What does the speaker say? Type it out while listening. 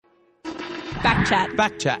Backchat.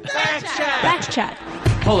 Backchat. Backchat.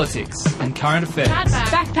 Politics and current affairs.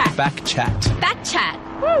 Backpack. Backchat.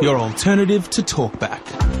 Backchat. Your alternative to talkback.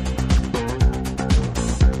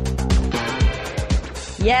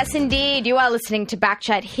 Yes, indeed. You are listening to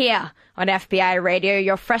Backchat here on FBI Radio,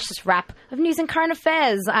 your freshest wrap of news and current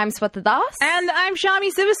affairs. I'm Swetha Das. And I'm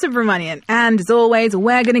Shami Sivasubramanian. And as always,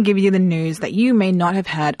 we're going to give you the news that you may not have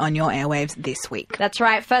heard on your airwaves this week. That's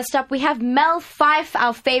right. First up, we have Mel Fyfe,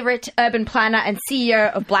 our favourite urban planner and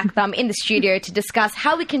CEO of Black Thumb, in the studio to discuss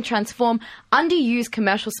how we can transform underused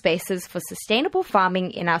commercial spaces for sustainable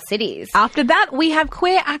farming in our cities. After that, we have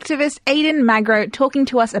queer activist Aiden Magro talking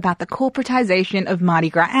to us about the corporatisation of Mardi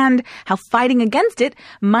Gras and how fighting against it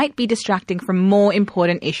might be distracting from more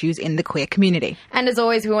important issues in the queer community. And as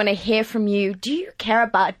always, we want to hear from you. Do you care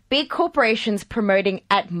about big corporations promoting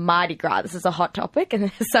at Mardi Gras? This is a hot topic, and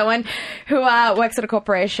as someone who works at a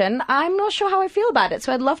corporation, I'm not sure how I feel about it.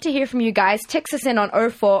 So I'd love to hear from you guys. Text us in on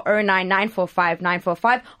 0409 945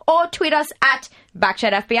 945 or tweet us at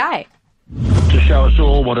BackchatFBI. To show us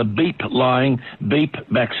all what a beep lying, beep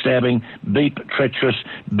backstabbing, beep treacherous,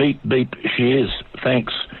 beep beep she is.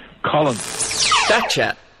 Thanks, Colin.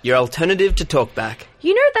 Backchat, your alternative to talkback.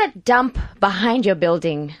 You know that dump behind your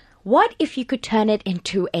building? What if you could turn it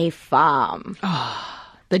into a farm?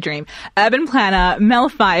 The dream. Urban planner Mel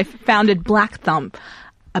Fyfe founded blakthumb,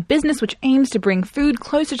 a business which aims to bring food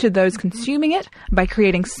closer to those consuming it by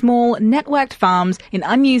creating small, networked farms in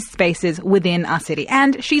unused spaces within our city.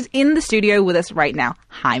 And she's in the studio with us right now.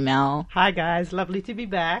 Hi, Mel. Hi, guys. Lovely to be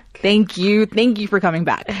back. Thank you. Thank you for coming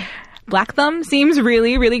back. Blakthumb seems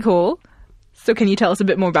really, really cool. So can you tell us a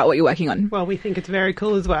bit more about what you're working on? Well, we think it's very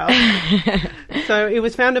cool as well. So it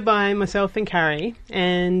was founded by myself and Carrie,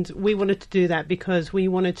 and we wanted to do that because we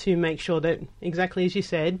wanted to make sure that, exactly as you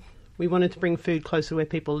said, we wanted to bring food closer to where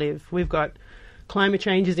people live. We've got climate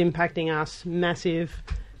change is impacting us, massive.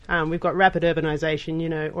 We've got rapid urbanisation. You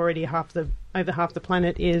know, already over half the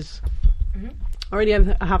planet is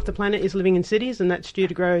living in cities, and that's due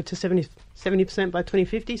to grow to 70% by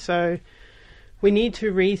 2050. So we need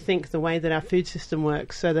to rethink the way that our food system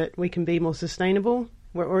works so that we can be more sustainable.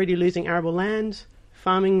 We're already losing arable land.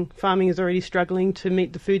 Farming is already struggling to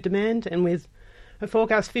meet the food demand, and with a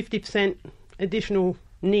forecast 50% additional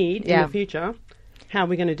need in the future, how are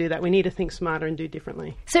we going to do that? We need to think smarter and do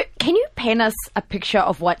differently. So can you paint us a picture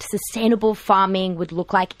of what sustainable farming would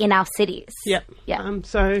look like in our cities? Yep. Yeah.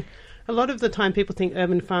 So a lot of the time people think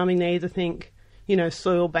urban farming, they either think, you know,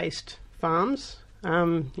 soil-based farms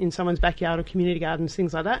in someone's backyard or community gardens,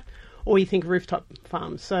 things like that, or you think rooftop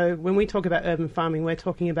farms. So when we talk about urban farming, we're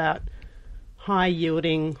talking about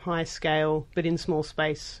high-yielding, high-scale, but in small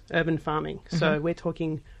space urban farming. Mm-hmm. So we're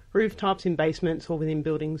talking rooftops, in basements, or within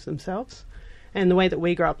buildings themselves. And the way that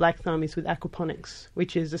we grow up blakthumb is with aquaponics,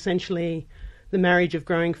 which is essentially the marriage of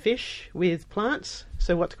growing fish with plants.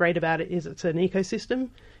 So what's great about it is it's an ecosystem.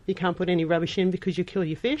 You can't put any rubbish in because you kill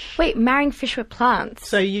your fish. Wait, marrying fish with plants?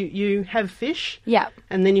 So you have fish,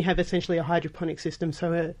 and then you have essentially a hydroponic system,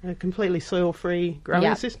 so a completely soil-free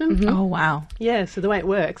growing system. Mm-hmm. Oh, wow. Yeah, so the way it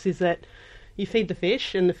works is that you feed the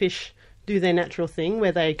fish, and the fish do their natural thing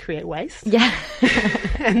where they create waste. Yeah.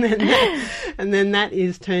 and then that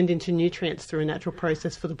is turned into nutrients through a natural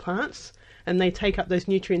process for the plants, and they take up those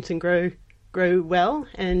nutrients and grow well,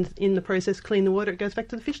 and in the process clean the water, it goes back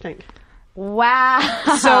to the fish tank. Wow.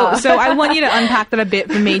 So I want you to unpack that a bit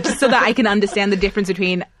for me, just so that I can understand the difference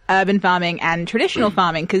between urban farming and traditional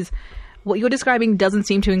farming, because what you're describing doesn't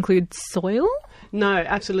seem to include soil? No,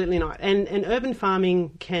 absolutely not. And urban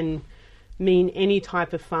farming can mean any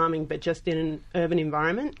type of farming, but just in an urban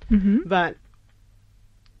environment. Mm-hmm. But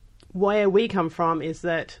where we come from is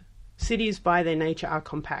that cities by their nature are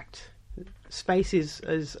compact. Space is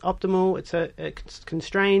optimal, it's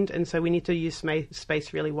constrained, and so we need to use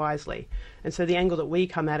space really wisely. And so the angle that we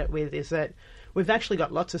come at it with is that we've actually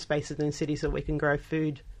got lots of spaces in cities that we can grow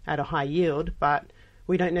food at a high yield, but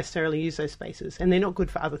we don't necessarily use those spaces. And they're not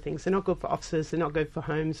good for other things. They're not good for offices, they're not good for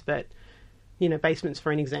homes, but you know, basements,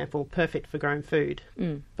 for an example, perfect for growing food,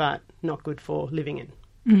 but not good for living in.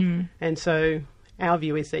 Mm. And so our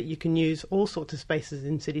view is that you can use all sorts of spaces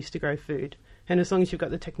in cities to grow food. And as long as you've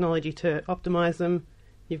got the technology to optimise them,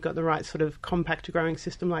 you've got the right sort of compact growing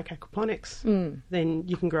system like aquaponics, then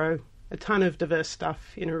you can grow a ton of diverse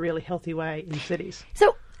stuff in a really healthy way in cities.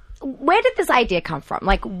 So where did this idea come from?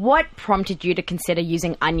 Like, what prompted you to consider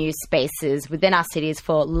using unused spaces within our cities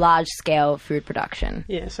for large-scale food production?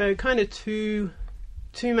 Yeah, so kind of two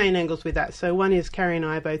main angles with that. So one is Carrie and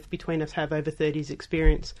I both, between us, have over 30s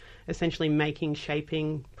experience essentially making,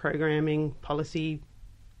 shaping, programming, policy,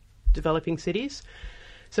 developing cities.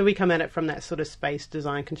 So we come at it from that sort of space,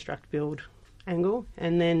 design, construct, build angle.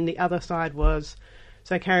 And then the other side was,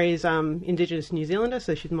 so Carrie's Indigenous New Zealander,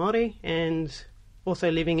 so she's Māori, and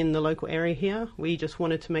also living in the local area here. We just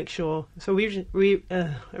wanted to make sure, so we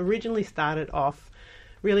originally started off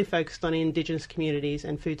really focused on Indigenous communities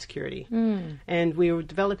and food security. And we were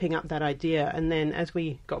developing up that idea, and then as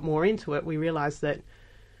we got more into it, we realised that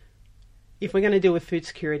if we're going to deal with food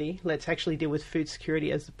security, let's actually deal with food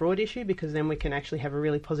security as the broad issue, because then we can actually have a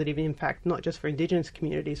really positive impact, not just for Indigenous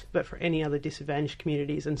communities, but for any other disadvantaged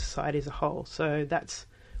communities and society as a whole. So that's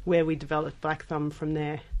where we developed Black Thumb from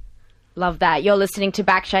there. Love that. You're listening to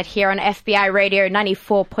Backchat here on FBI Radio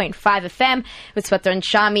 94.5 FM with Sweta and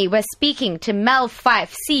Shami. We're speaking to Mel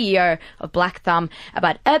Fyfe, CEO of Black Thumb,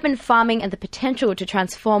 about urban farming and the potential to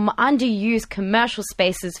transform underused commercial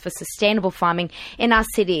spaces for sustainable farming in our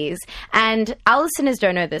cities. And our listeners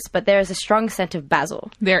don't know this, but there is a strong scent of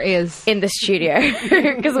basil. There is. In the studio,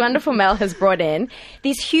 because wonderful Mel has brought in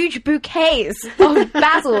these huge bouquets of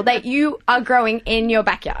basil that you are growing in your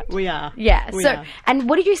backyard. We are. Yeah. We so, are. And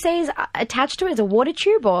what did you say is attached to it? Is a water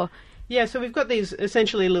tube or? Yeah, so we've got these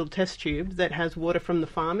essentially a little test tube that has water from the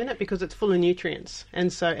farm in it because it's full of nutrients,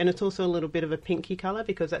 and it's also a little bit of a pinky colour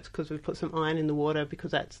because we've put some iron in the water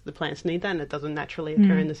because the plants need that and it doesn't naturally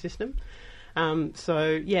occur in the system.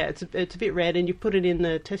 So yeah, it's a bit red, and you put it in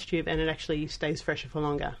the test tube and it actually stays fresher for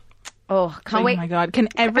longer. Oh, can't wait. Oh my God. Can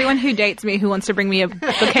everyone who dates me who wants to bring me a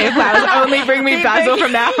bouquet of flowers only bring me basil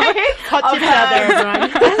from now? Hot tips out there, everyone.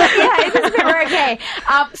 Yeah, it's a bit more okay.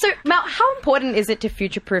 So, Mel, how important is it to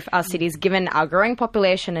future-proof our cities given our growing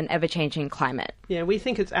population and ever-changing climate? Yeah, we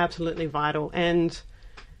think it's absolutely vital. And,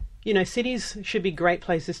 you know, cities should be great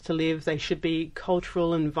places to live. They should be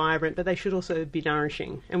cultural and vibrant, but they should also be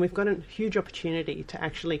nourishing. And we've got a huge opportunity to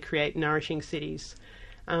actually create nourishing cities.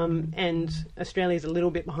 And Australia's a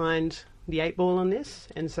little bit behind the 8 ball on this,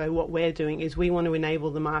 and so what we're doing is we want to enable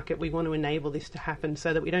the market, we want to enable this to happen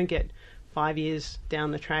so that we don't get 5 years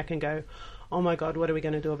down the track and go, oh my God, what are we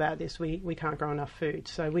going to do about this? We can't grow enough food.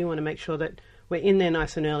 So we want to make sure that we're in there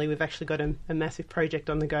nice and early. We've actually got a massive project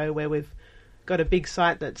on the go where we've got a big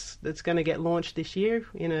site that's going to get launched this year.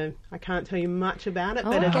 I can't tell you much about it,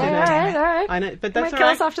 but all right. I know, but that's Might all kill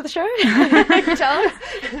right. us after the show. Tell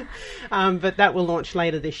us. But that will launch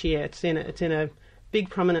later this year. It's in a big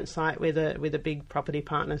prominent site with a big property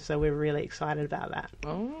partner, so we're really excited about that.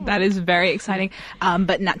 That is very exciting.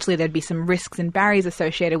 But naturally, there'd be some risks and barriers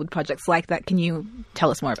associated with projects like that. Can you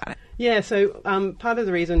tell us more about it? Yeah, so part of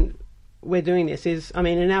the reason we're doing this is,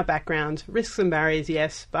 in our background, risks and barriers,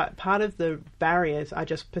 yes, but part of the barriers are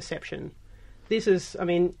just perception. This is,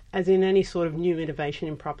 as in any sort of new innovation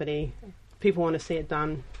in property, people want to see it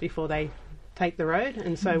done before they take the road,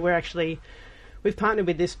 and so we've partnered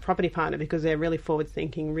with this property partner because they're really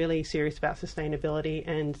forward-thinking, really serious about sustainability,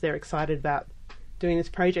 and they're excited about doing this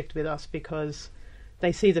project with us because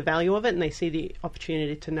they see the value of it and they see the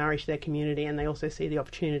opportunity to nourish their community, and they also see the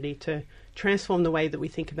opportunity to transform the way that we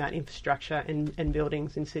think about infrastructure and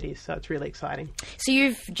buildings in cities. So it's really exciting. So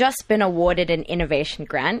you've just been awarded an innovation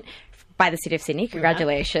grant by the City of Sydney.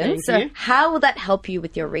 Congratulations. Thank you. How will that help you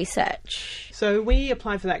with your research? So we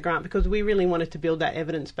applied for that grant because we really wanted to build that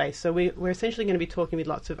evidence base. So we're essentially going to be talking with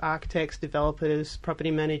lots of architects, developers,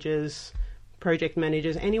 property managers, project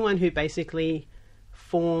managers, anyone who basically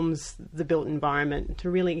forms the built environment to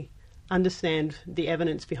really understand the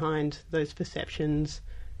evidence behind those perceptions,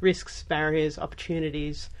 risks, barriers,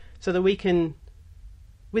 opportunities, so that we can,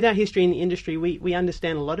 with our history in the industry, we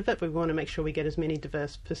understand a lot of it, but we want to make sure we get as many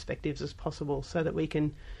diverse perspectives as possible so that we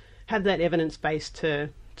can have that evidence base to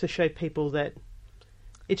show people that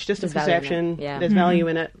it's just There's a perception, there's value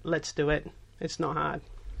in it, let's do it. It's not hard.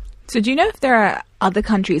 So do you know if there are other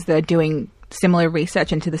countries that are doing similar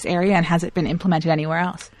research into this area, and has it been implemented anywhere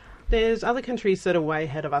else? There's other countries that are way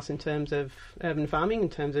ahead of us in terms of urban farming, in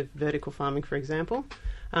terms of vertical farming, for example.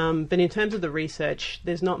 But in terms of the research,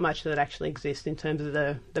 there's not much that actually exists in terms of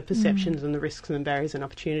the perceptions and the risks and barriers and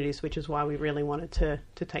opportunities, which is why we really wanted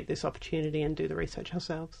to take this opportunity and do the research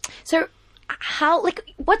ourselves. So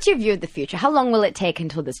what's your view of the future? How long will it take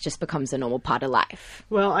until this just becomes a normal part of life?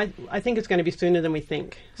 Well, I think it's going to be sooner than we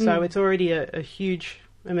think. So it's already a huge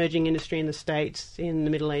emerging industry in the States, in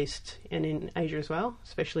the Middle East, and in Asia as well,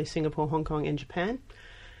 especially Singapore, Hong Kong, and Japan.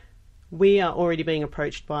 We are already being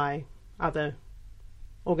approached by other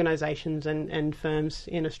organisations and firms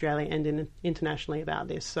in Australia and internationally about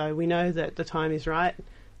this. So we know that the time is right,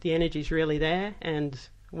 the energy is really there, and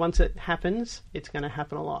once it happens, it's going to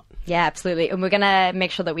happen a lot. Yeah, absolutely. And we're going to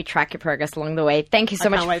make sure that we track your progress along the way. Thank you so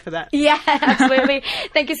much. I can't wait for that. Yeah, absolutely.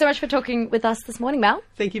 Thank you so much for talking with us this morning, Mel.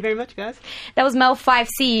 Thank you very much, guys. That was Mel Fyfe,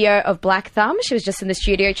 CEO of Black Thumb. She was just in the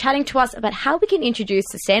studio chatting to us about how we can introduce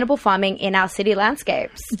sustainable farming in our city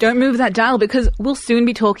landscapes. Don't move that dial, because we'll soon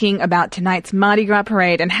be talking about tonight's Mardi Gras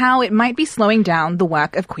parade and how it might be slowing down the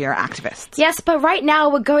work of queer activists. Yes, but right now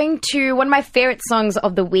we're going to one of my favourite songs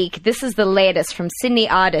of the week. This is the latest from Sydney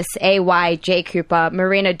artists AY, J Cooper,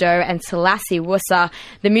 Marina Doe and Selassie Wusser.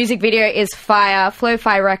 The music video is fire.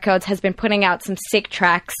 Flow-Fi Records has been putting out some sick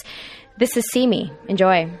tracks. This is See Me.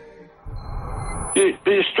 Enjoy.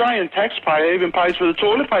 The Australian taxpayer even pays for the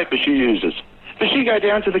toilet paper she uses. Does she go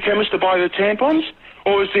down to the chemist to buy the tampons?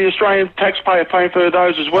 Or is the Australian taxpayer paying for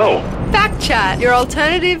those as well? Fact Chat, your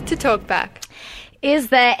alternative to talkback. Is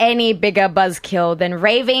there any bigger buzzkill than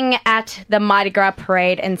raving at the Mardi Gras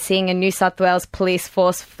parade and seeing a New South Wales police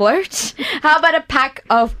force float? How about a pack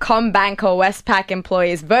of CommBank or Westpac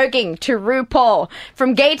employees voguing to RuPaul?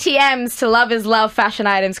 From gay TMs to Love is Love fashion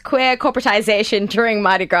items, queer corporatisation during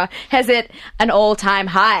Mardi Gras has hit an all-time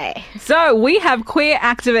high. So we have queer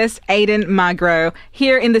activist Aiden Magro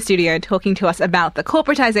here in the studio talking to us about the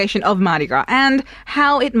corporatisation of Mardi Gras and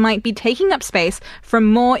how it might be taking up space from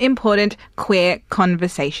more important queer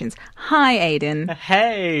conversations. Hi, Aiden.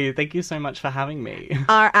 Hey, thank you so much for having me.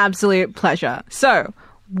 Our absolute pleasure. So,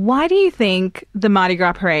 why do you think the Mardi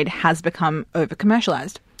Gras parade has become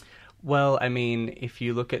over-commercialised? Well, I mean, if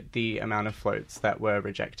you look at the amount of floats that were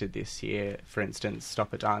rejected this year, for instance,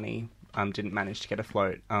 Stop Adani didn't manage to get a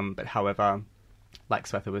float. But however, like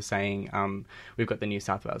Swetha was saying, we've got the New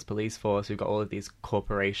South Wales Police Force, we've got all of these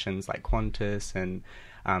corporations like Qantas and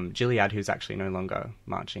Gilead, who's actually no longer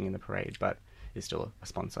marching in the parade, but is still a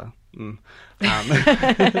sponsor.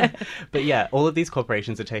 But yeah, all of these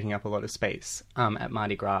corporations are taking up a lot of space at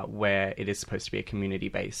Mardi Gras, where it is supposed to be a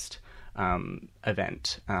community-based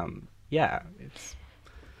event.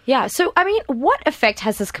 Yeah, so, I mean, what effect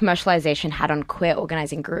has this commercialisation had on queer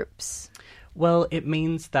organising groups? Well, it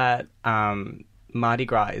means that Mardi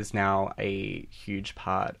Gras is now a huge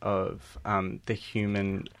part of the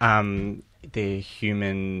human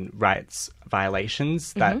rights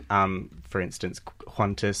violations that, for instance,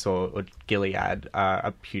 Qantas or Gilead are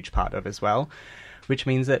a huge part of as well, which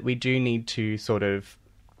means that we do need to sort of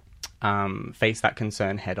face that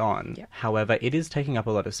concern head on. Yeah. However, it is taking up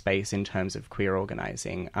a lot of space in terms of queer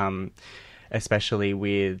organising, especially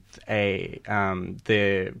with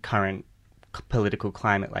the current political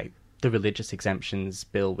climate, like the religious exemptions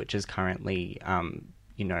bill, which is currently,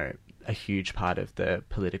 a huge part of the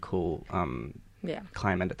political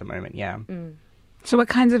climate at the moment. Yeah. So what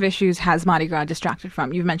kinds of issues has Mardi Gras distracted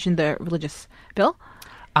from? You've mentioned the religious bill.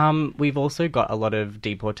 We've also got a lot of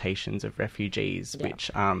deportations of refugees, which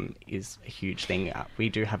is a huge thing. We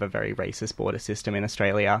do have a very racist border system in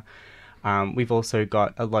Australia. We've also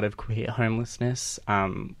got a lot of queer homelessness.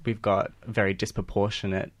 We've got a very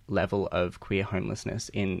disproportionate level of queer homelessness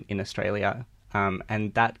in Australia.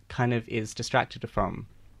 And that kind of is distracted from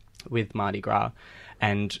with Mardi Gras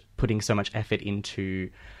and putting so much effort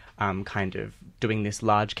into kind of doing this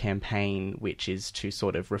large campaign, which is to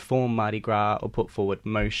sort of reform Mardi Gras or put forward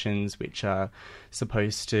motions which are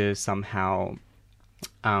supposed to somehow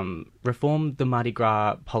reform the Mardi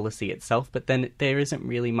Gras policy itself, but then there isn't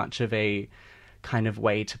really much of a kind of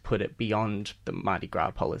way to put it beyond the Mardi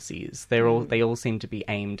Gras policies. They all seem to be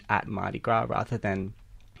aimed at Mardi Gras rather than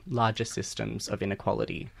larger systems of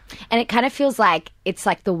inequality. And it kind of feels like it's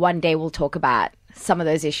like the one day we'll talk about some of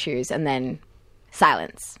those issues and then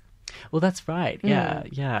silence. Well, that's right. Yeah,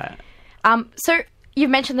 yeah. So you've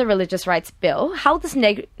mentioned the religious rights bill. How will this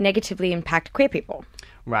negatively impact queer people?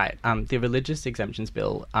 Right. The religious exemptions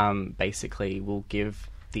bill basically will give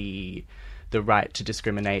the right to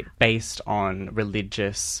discriminate based on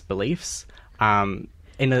religious beliefs in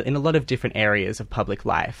a lot of different areas of public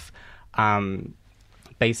life.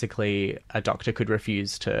 Basically, a doctor could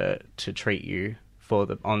refuse to treat you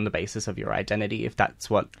on the basis of your identity if that's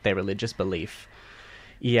what their religious belief.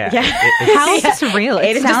 Yeah. How is this real?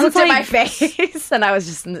 It sounds like my face, and I was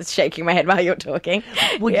just shaking my head while you were talking.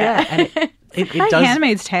 Well, yeah, and it does.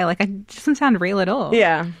 Handmaid's Tale, it doesn't sound real at all.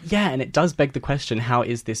 Yeah, yeah, and it does beg the question: how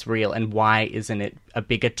is this real, and why isn't it a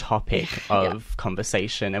bigger topic of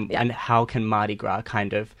conversation? And how can Mardi Gras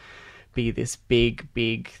kind of be this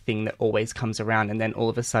big thing that always comes around, and then all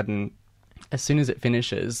of a sudden, as soon as it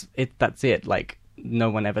finishes, that's it. Like,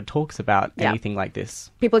 no one ever talks about anything like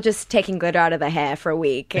this. People just taking glitter out of their hair for a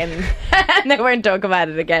week and they won't talk about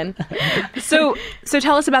it again. So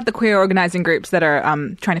tell us about the queer organising groups that are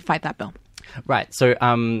trying to fight that bill. Right. So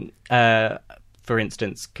for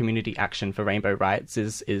instance, Community Action for Rainbow Rights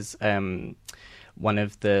is one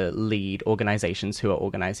of the lead organisations who are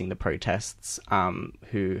organising the protests,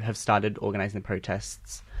 who have started organising the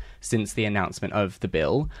protests since the announcement of the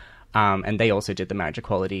bill. And they also did the marriage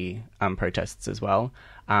equality protests as well.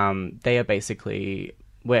 We're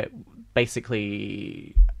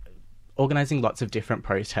basically organising lots of different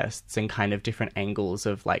protests and kind of different angles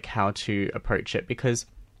of like how to approach it, because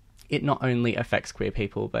it not only affects queer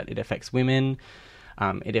people, but it affects women.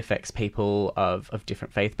 It affects people of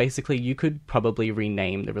different faith. Basically, you could probably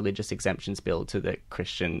rename the Religious Exemptions Bill to the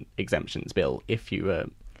Christian Exemptions Bill if you were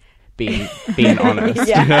being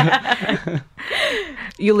honest.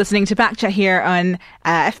 You're listening to Backchat here on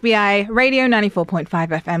FBI Radio 94.5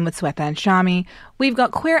 FM with Swetha and Shami. We've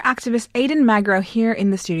got queer activist Aiden Magro here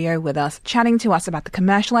in the studio with us, chatting to us about the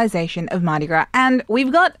commercialisation of Mardi Gras. And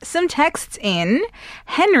we've got some texts in.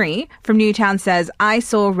 Henry from Newtown says, I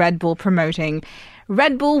saw Red Bull promoting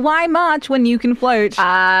Red Bull, why march when you can float? Weird.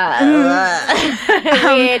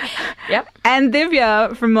 Yep. And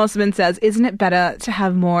Divya from Mosman says, isn't it better to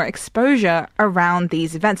have more exposure around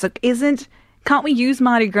these events? Like, can't we use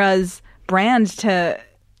Mardi Gras' brand to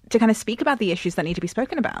kind of speak about the issues that need to be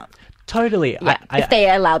spoken about? Totally. Yeah, if they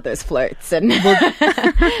allowed those floats.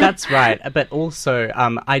 That's right. But also,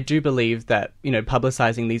 I do believe that,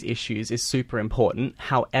 publicising these issues is super important.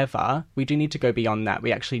 However, we do need to go beyond that.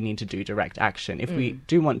 We actually need to do direct action. If we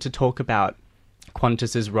do want to talk about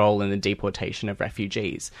Qantas's role in the deportation of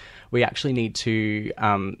refugees, we actually need to,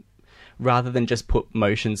 rather than just put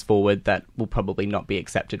motions forward that will probably not be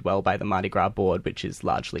accepted well by the Mardi Gras board, which is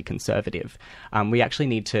largely conservative, we actually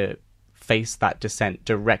need to face that dissent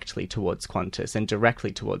directly towards Qantas and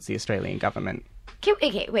directly towards the Australian government.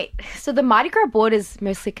 Okay, wait. So the Mardi Gras board is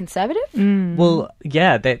mostly conservative? Well,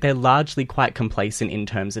 yeah, they're largely quite complacent in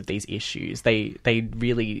terms of these issues. They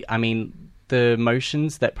really, the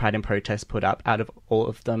motions that Pride and Protest put up, out of all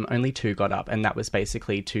of them, only 2 got up, and that was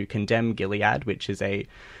basically to condemn Gilead, which is a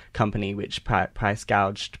company which price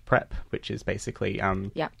gouged PrEP, which is basically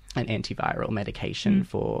an antiviral medication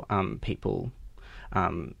for people.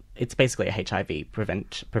 It's basically a HIV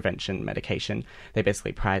prevention medication. They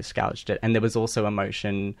basically price gouged it. And there was also a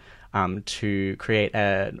motion to create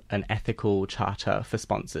an ethical charter for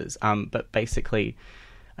sponsors. But basically,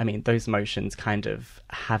 those motions kind of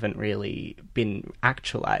haven't really been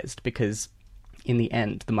actualised, because in the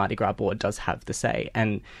end, the Mardi Gras board does have the say.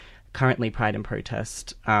 And currently, Pride and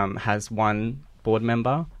Protest has 1 board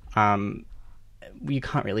member. You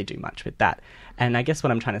can't really do much with that. And I guess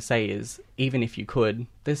what I'm trying to say is, even if you could,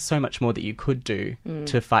 there's so much more that you could do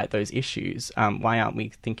to fight those issues. Why aren't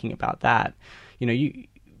we thinking about that?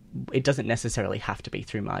 It doesn't necessarily have to be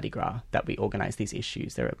through Mardi Gras that we organise these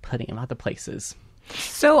issues. There are plenty of other places.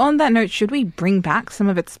 So on that note, should we bring back some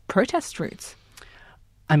of its protest routes?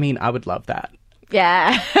 I would love that.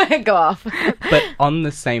 Yeah, go off. But on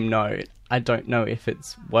the same note, I don't know if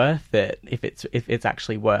it's worth it, if it's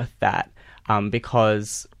actually worth that.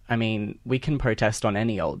 Because, we can protest on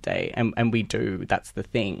any old day, and we do, that's the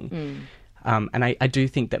thing. And I do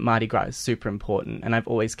think that Mardi Gras is super important, and I've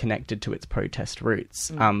always connected to its protest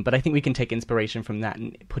roots. But I think we can take inspiration from that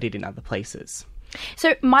and put it in other places.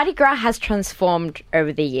 So Mardi Gras has transformed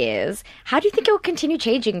over the years. How do you think it will continue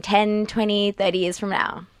changing 10, 20, 30 years from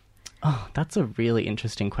now? Oh, that's a really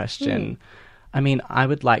interesting question. I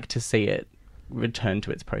would like to see it return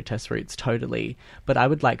to its protest roots, totally. But I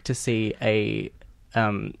would like to see in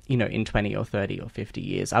 20 or 30 or 50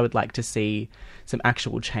 years, I would like to see some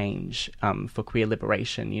actual change for queer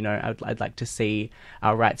liberation. I'd like to see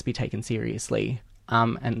our rights be taken seriously.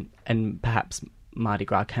 And perhaps Mardi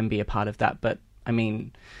Gras can be a part of that. But,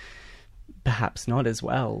 perhaps not as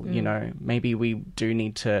well. Maybe we do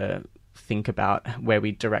need to think about where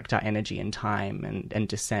we direct our energy and time and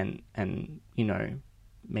dissent, and,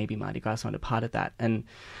 maybe Mardi Gras is not a part of that, and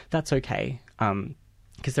that's okay,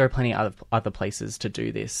 because there are plenty of other places to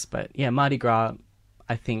do this. But yeah, Mardi Gras,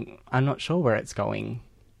 I'm not sure where it's going.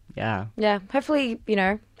 Yeah, hopefully,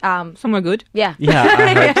 somewhere good. Yeah,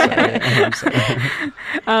 I hope so.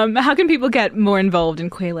 How can people get more involved in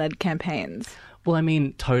queer-led campaigns? Well,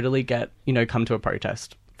 totally come to a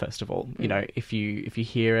protest, first of all. If you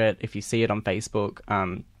hear it, if you see it on Facebook,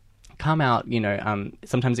 come out.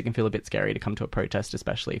 Sometimes it can feel a bit scary to come to a protest,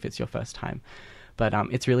 especially if it's your first time. But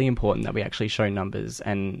it's really important that we actually show numbers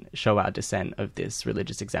and show our dissent of this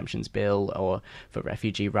religious exemptions bill, or for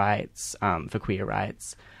refugee rights, for queer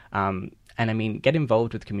rights. And get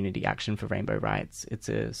involved with Community Action for Rainbow Rights. It's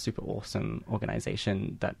a super awesome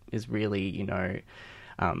organisation that is really,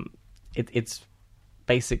 it's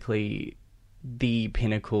basically the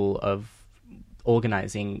pinnacle of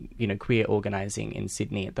organising, queer organising in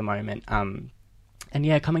Sydney at the moment. And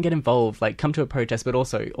yeah, come and get involved. Like, come to a protest, but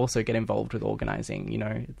also get involved with organising.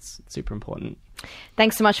 It's super important.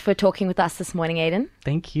 Thanks so much for talking with us this morning, Aiden.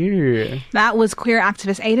 Thank you. That was queer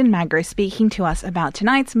activist Aiden Magro speaking to us about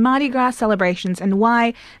tonight's Mardi Gras celebrations and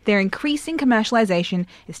why their increasing commercialisation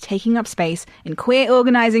is taking up space in queer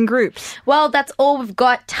organising groups. Well, that's all we've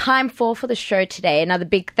got time for the show today. Another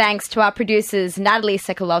big thanks to our producers, Natalie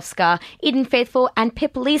Sekulovska, Eden Faithful, and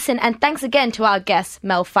Pip Leeson. And thanks again to our guests,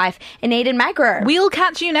 Mel Fyfe and Aiden Magro. We'll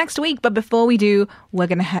catch you next week, but before we do, we're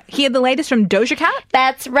going to hear the latest from Doja Cat.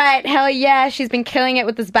 That's right. Hell yeah. She's been killing it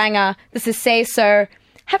with this banger. This is Say So.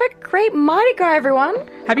 Have a great Mardi Gras, everyone.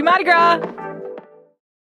 Happy Mardi Gras!